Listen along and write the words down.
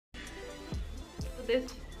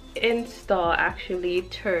This install actually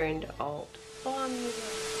turned out on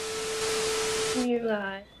you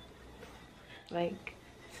guys like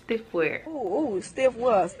stiff wear. Ooh, stiff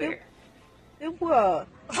what? Stiff what?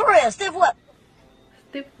 For real, stiff what?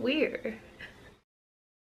 Stiff wear.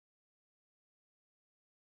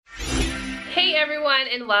 Hey everyone,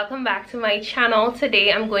 and welcome back to my channel.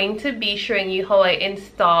 Today I'm going to be showing you how I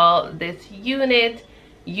install this unit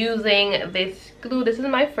using this glue. This is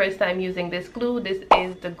my first time using this glue. This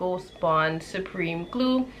is the Ghost Bond Supreme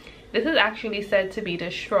glue. This is actually said to be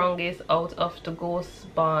the strongest out of the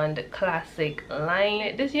Ghost Bond Classic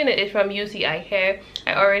line. This unit is from YUESI Hair.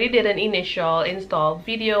 I already did an initial install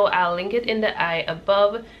video. I'll link it in the eye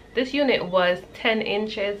above. This unit was 10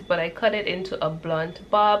 inches, but I cut it into a blunt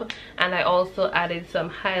bob, and I also added some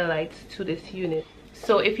highlights to this unit.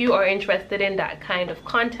 So if you are interested in that kind of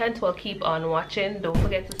content, well, keep on watching. Don't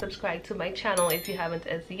forget to subscribe to my channel if you haven't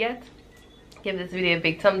as yet. Give this video a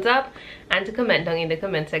big thumbs up and to comment down in the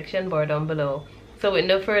comment section bar down below. So with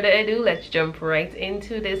no further ado, let's jump right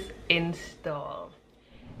into this install.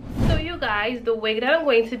 So you guys, the wig that I'm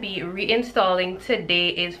going to be reinstalling today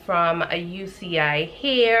is from a YUESI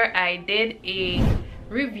Hair. I did a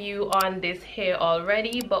review on this hair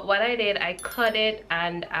already, but what I did, I cut it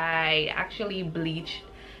and I actually bleached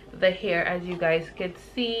the hair, as you guys could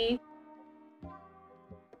see.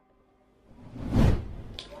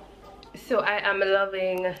 So I am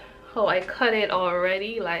loving how I cut it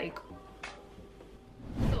already. So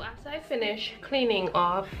after I finish cleaning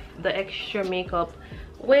off the extra makeup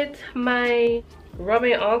with my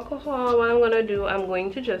rubbing alcohol, what I'm gonna do, I'm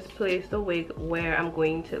going to just place the wig where I'm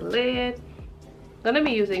going to lay it. I'm gonna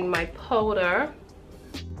be using my powder.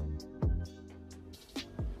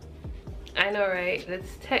 I know, right?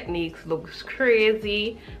 This technique looks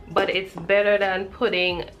crazy, but it's better than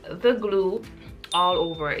putting the glue all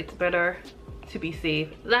over. It's better to be safe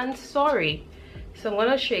than sorry. So I'm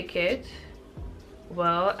gonna shake it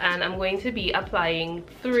well, and I'm going to be applying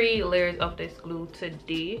 3 layers of this glue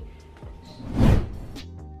today.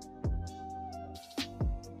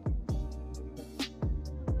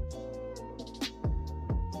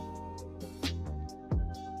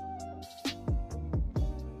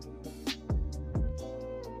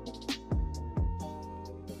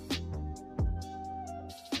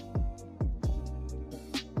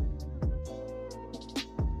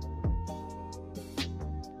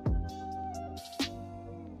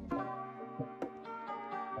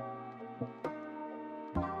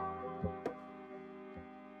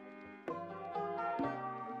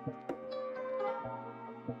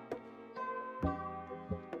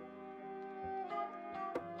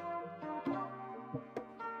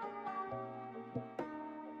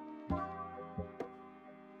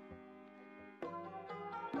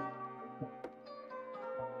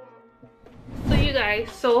 So you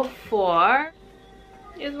guys, so far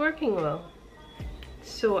it's working well.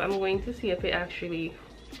 So I'm going to see if it actually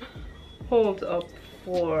holds up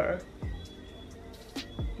for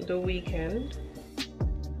the weekend.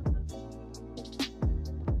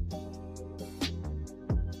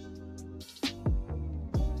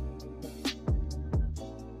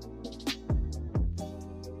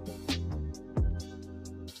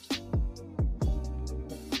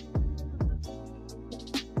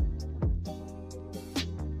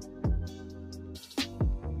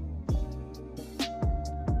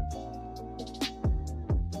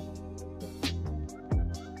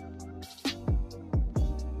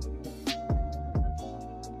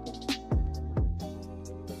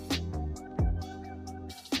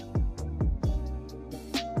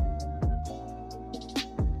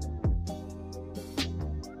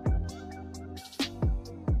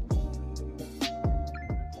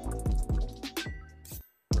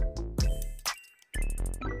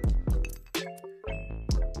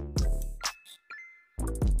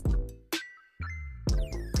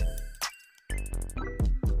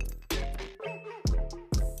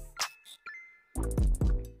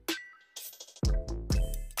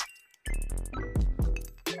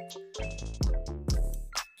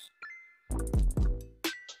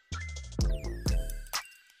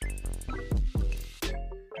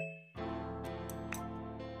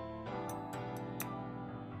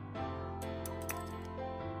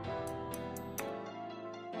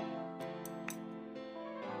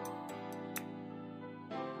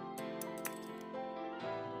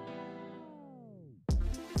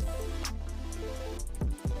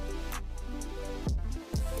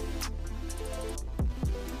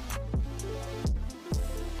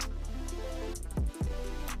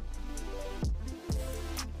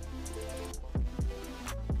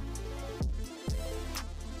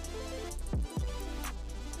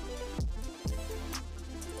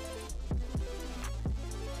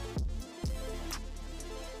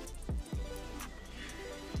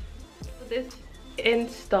 this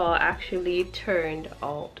install actually turned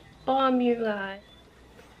out bomb, you guys.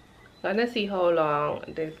 Gonna see how long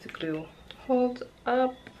this glue holds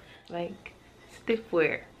up. Like stiff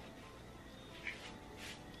wear.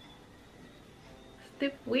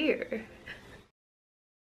 Stiff wear.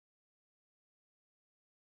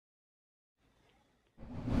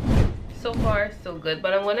 So far so good,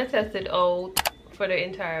 but I'm gonna test it out for the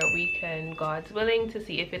entire weekend, God's willing, to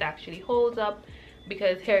see if it actually holds up,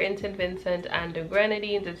 because here in St. Vincent and the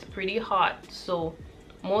Grenadines it's pretty hot, so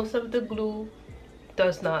most of the glue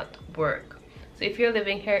does not work. So if you're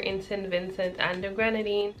living here in St. Vincent and the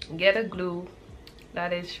Grenadines, get a glue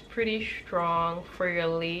that is pretty strong for your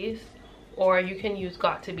lace, or you can use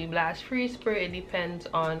Got To Be blast free spray. It depends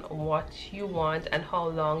on what you want and how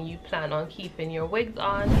long you plan on keeping your wigs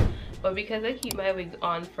on. But because I keep my wigs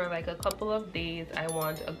on for like a couple of days, I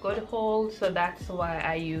want a good hold, so that's why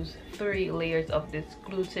I use 3 layers of this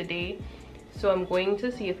glue today. So I'm going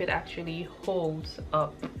to see if it actually holds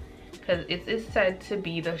up, because it is said to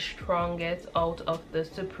be the strongest out of the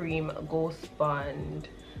Supreme Ghost Bond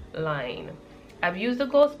line. I've used the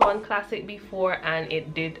Ghost Bond Classic before and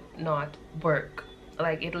it did not work.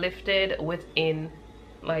 Like, it lifted within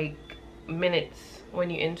like minutes when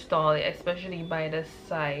you install it, especially by the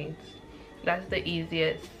sides. That's the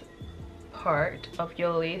easiest part of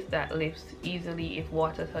your lace, that lifts easily if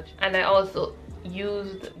water touches. And I also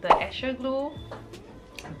used the Escher glue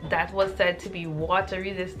that was said to be water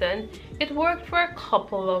resistant. It worked for a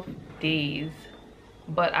couple of days,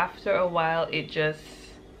 but after a while it just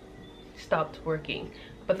stopped working.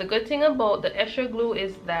 But the good thing about the Escher glue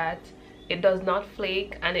is that it does not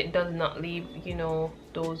flake and it does not leave, you know,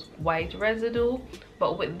 those white residue.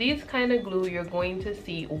 But with these kind of glue, you're going to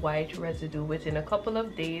see white residue within a couple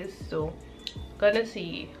of days. So gonna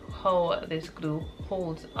see how this glue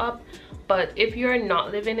holds up. But if you're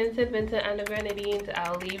not living in St. Vincent and the Grenadines,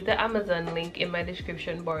 I'll leave the Amazon link in my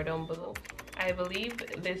description bar down below. I believe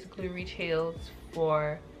this glue retails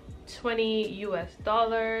for $20 US,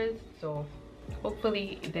 so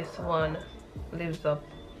hopefully this one lives up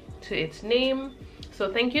to its name.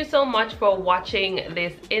 So thank you so much for watching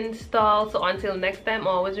this install. So until next time,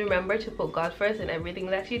 always remember to put God first in everything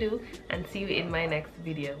that you do, and see you in my next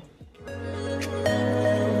video.